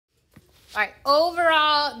All right,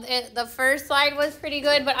 overall, the first slide was pretty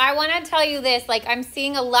good, but I want to tell you this, like I'm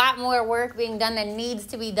seeing a lot more work being done than needs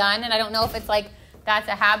to be done, and I don't know if it's like that's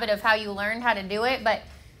a habit of how you learned how to do it, but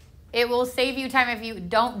it will save you time if you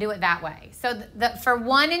don't do it that way. So for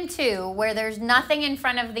 1 and 2, where there's nothing in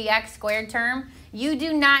front of the x squared term, you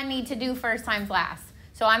do not need to do first times last.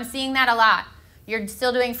 So I'm seeing that a lot. You're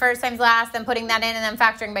still doing first times last, then putting that in, and then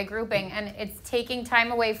factoring by grouping, and it's taking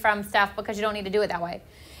time away from stuff because you don't need to do it that way.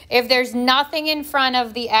 If there's nothing in front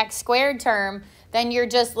of the x squared term, then you're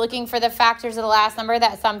just looking for the factors of the last number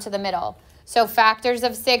that sum to the middle. So factors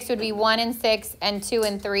of 6 would be 1 and 6 and 2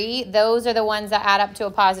 and 3. Those are the ones that add up to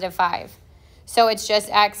a positive 5. So it's just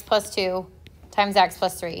x plus 2 times x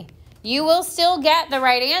plus 3. You will still get the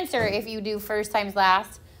right answer if you do first times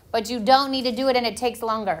last, but you don't need to do it and it takes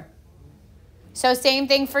longer. So same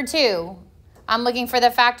thing for 2. I'm looking for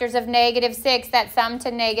the factors of negative 6 that sum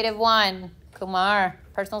to negative 1. Kumar,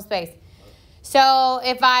 personal space. So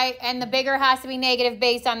and the bigger has to be negative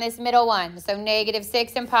based on this middle one. So negative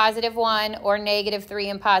 6 and positive 1, or negative 3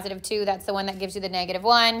 and positive 2. That's the one that gives you the negative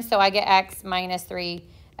 1. So I get x minus 3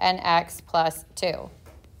 and x plus 2.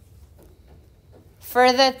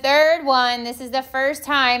 For the third one, this is the first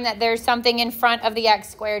time that there's something in front of the x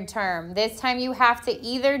squared term. This time you have to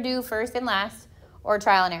either do first and last or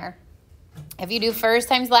trial and error. If you do first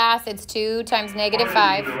times last, it's 2 times negative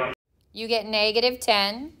 5. You get negative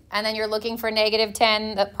 10, and then you're looking for negative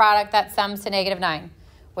 10, the product that sums to negative 9,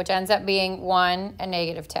 which ends up being 1 and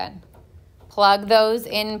negative 10. Plug those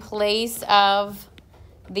in place of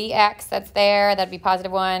the x that's there. That'd be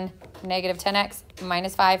positive 1, negative 10x,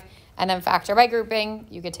 minus 5, and then factor by grouping.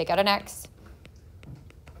 You could take out an x,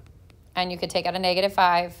 and you could take out a negative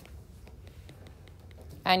 5,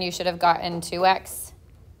 and you should have gotten 2x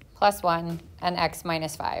plus 1 and x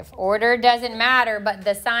minus 5. Order doesn't matter, but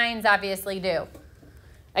the signs obviously do.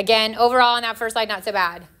 Again, overall on that first slide, not so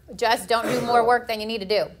bad. Just don't do more work than you need to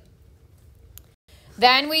do.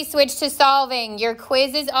 Then we switch to solving. Your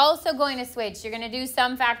quiz is also going to switch. You're going to do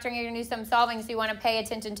some factoring, you're going to do some solving, so you want to pay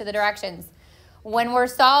attention to the directions. When we're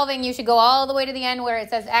solving, you should go all the way to the end where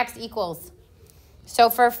it says x equals.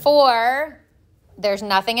 So for 4, there's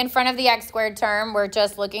nothing in front of the x squared term. We're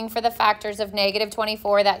just looking for the factors of negative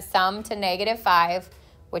 24 that sum to negative 5,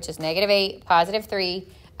 which is negative 8, positive 3.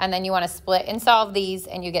 And then you want to split and solve these,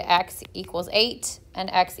 and you get x equals 8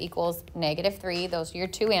 and x equals negative 3. Those are your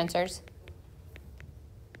two answers.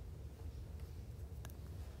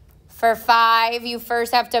 For 5, you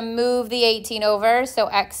first have to move the 18 over. So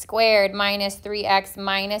x squared minus 3x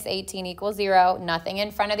minus 18 equals 0. Nothing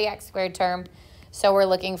in front of the x squared term. So we're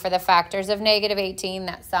looking for the factors of negative 18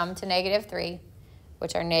 that sum to negative 3,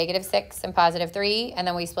 which are negative 6 and positive 3. And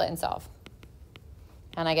then we split and solve.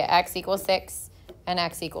 And I get x equals 6 and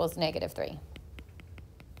x equals negative 3.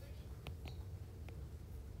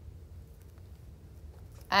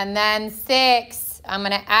 And then 6, I'm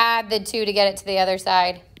going to add the 2 to get it to the other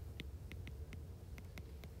side.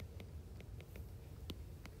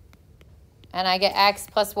 And I get x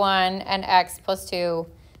plus 1 and x plus 2,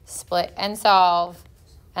 split and solve,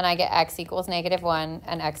 and I get x equals negative 1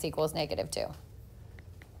 and x equals negative 2.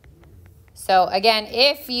 So again,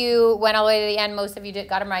 if you went all the way to the end, most of you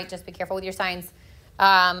got them right. Just be careful with your signs.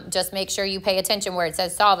 Just make sure you pay attention where it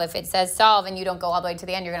says solve. If it says solve and you don't go all the way to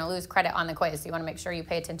the end, you're going to lose credit on the quiz. So you want to make sure you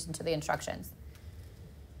pay attention to the instructions.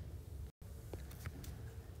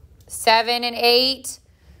 7 and 8.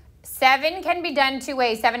 7 can be done 2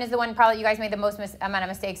 ways. 7 is the one probably you guys made the most amount of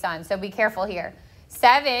mistakes on, so be careful here.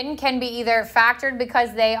 7 can be either factored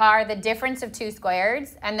because they are the difference of 2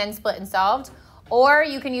 squareds and then split and solved, or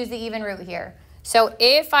you can use the even root here. So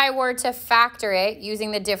if I were to factor it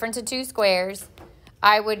using the difference of 2 squares,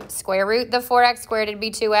 I would square root the 4x squared, it'd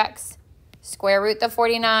be 2x. Square root the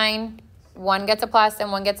 49, 1 gets a plus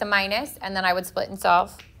and 1 gets a minus, and then I would split and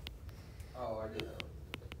solve.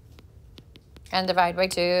 And divide by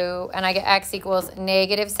 2, and I get x equals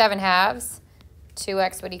negative 7 halves.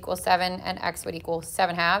 2x would equal 7, and x would equal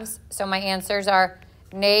 7 halves. So my answers are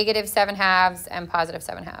negative 7 halves and positive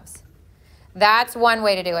 7 halves. That's one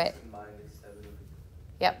way to do it.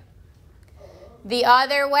 Yep. The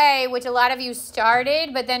other way, which a lot of you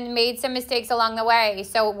started, but then made some mistakes along the way.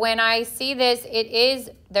 So when I see this,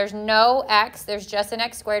 there's no x, there's just an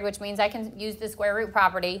x squared, which means I can use the square root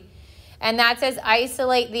property. And that says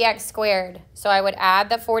isolate the x squared. So I would add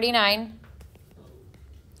the 49.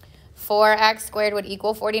 4x squared would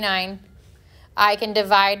equal 49. I can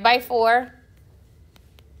divide by 4.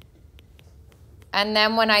 And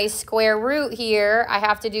then when I square root here, I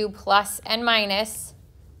have to do plus and minus.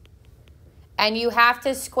 And you have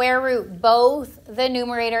to square root both the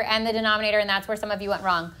numerator and the denominator, and that's where some of you went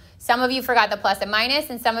wrong. Some of you forgot the plus and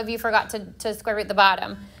minus, and some of you forgot to square root the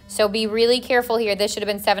bottom. So be really careful here. This should have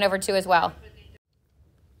been 7 over 2 as well.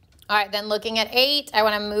 All right, then looking at 8, I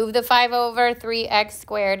want to move the 5 over. 3x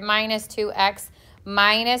squared minus 2x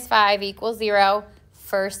minus 5 equals 0.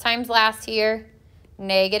 First times last here,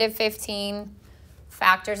 negative 15.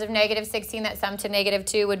 Factors of negative 16 that sum to negative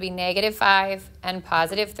 2 would be negative 5 and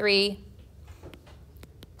positive 3.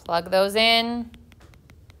 Plug those in.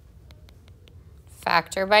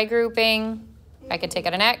 Factor by grouping. I could take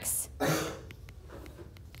out an x.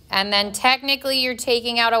 And then technically you're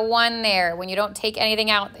taking out a 1 there. When you don't take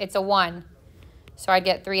anything out, it's a 1. So I'd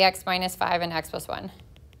get 3x minus 5 and x plus 1.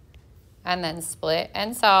 And then split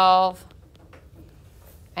and solve.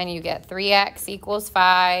 And you get 3x equals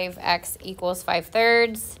 5, x equals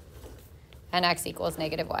 5/3, and x equals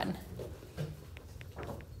negative 1.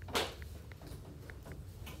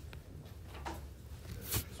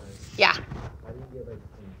 Yeah.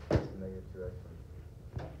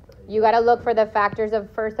 You got to look for the factors of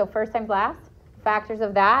first, so first times last, factors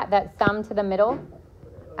of that sum to the middle,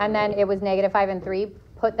 and then it was negative 5 and 3.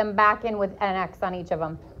 Put them back in with an x on each of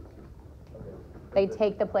them. They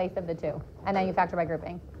take the place of the 2, and then you factor by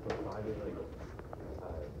grouping.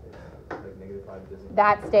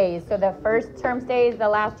 That stays. So the first term stays, the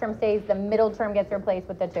last term stays, the middle term gets replaced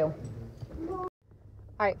with the 2. All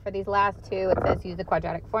right, for these last 2, it says use the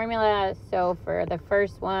quadratic formula. So for the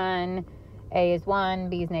first one, a is 1,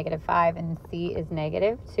 b is negative 5, and c is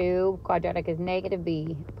negative 2. Quadratic is negative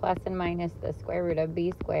b plus and minus the square root of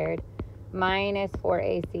b squared minus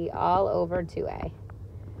 4ac all over 2a.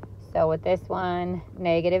 So with this one,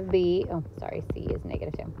 negative b, c is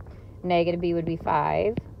negative 2. Negative b would be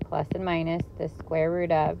 5 plus and minus the square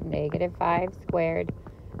root of negative 5 squared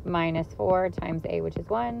minus 4 times a, which is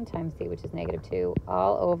 1, times c, which is negative 2,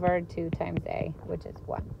 all over 2 times a, which is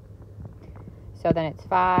 1. So then it's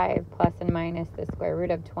 5 plus and minus the square root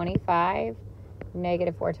of 25.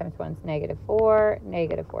 Negative 4 times 1 is negative 4.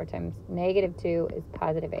 Negative 4 times negative 2 is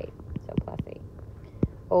positive 8, so plus 8.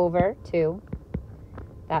 Over 2.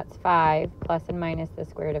 That's 5 plus and minus the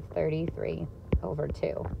square root of 33 over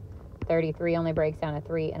 2. 33 only breaks down to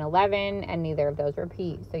 3 and 11, and neither of those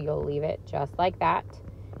repeat, so you'll leave it just like that.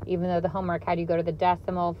 Even though the homework had you go to the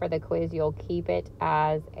decimal for the quiz, you'll keep it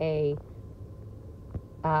as a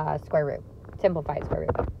square root, simplified square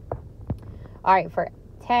root. All right, for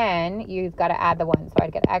 10, you've got to add the 1, so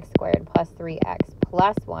I'd get x squared plus 3x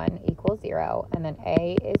plus 1 equals 0, and then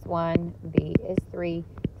a is 1, b is 3,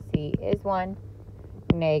 c is 1.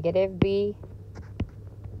 Negative b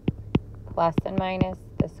plus and minus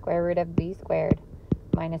the square root of b squared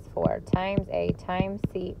minus 4 times a times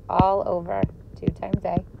c all over 2 times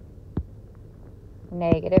a.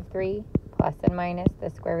 Negative 3 plus and minus the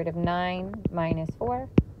square root of 9 minus 4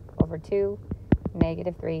 over 2.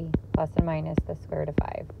 Negative 3 plus and minus the square root of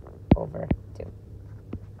 5 over 2.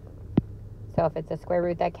 So if it's a square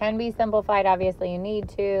root that can be simplified, obviously you need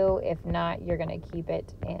to. If not, you're going to keep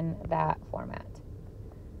it in that format.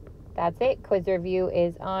 That's it. Quiz review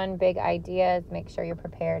is on. Big ideas. Make sure you're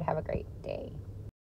prepared. Have a great day.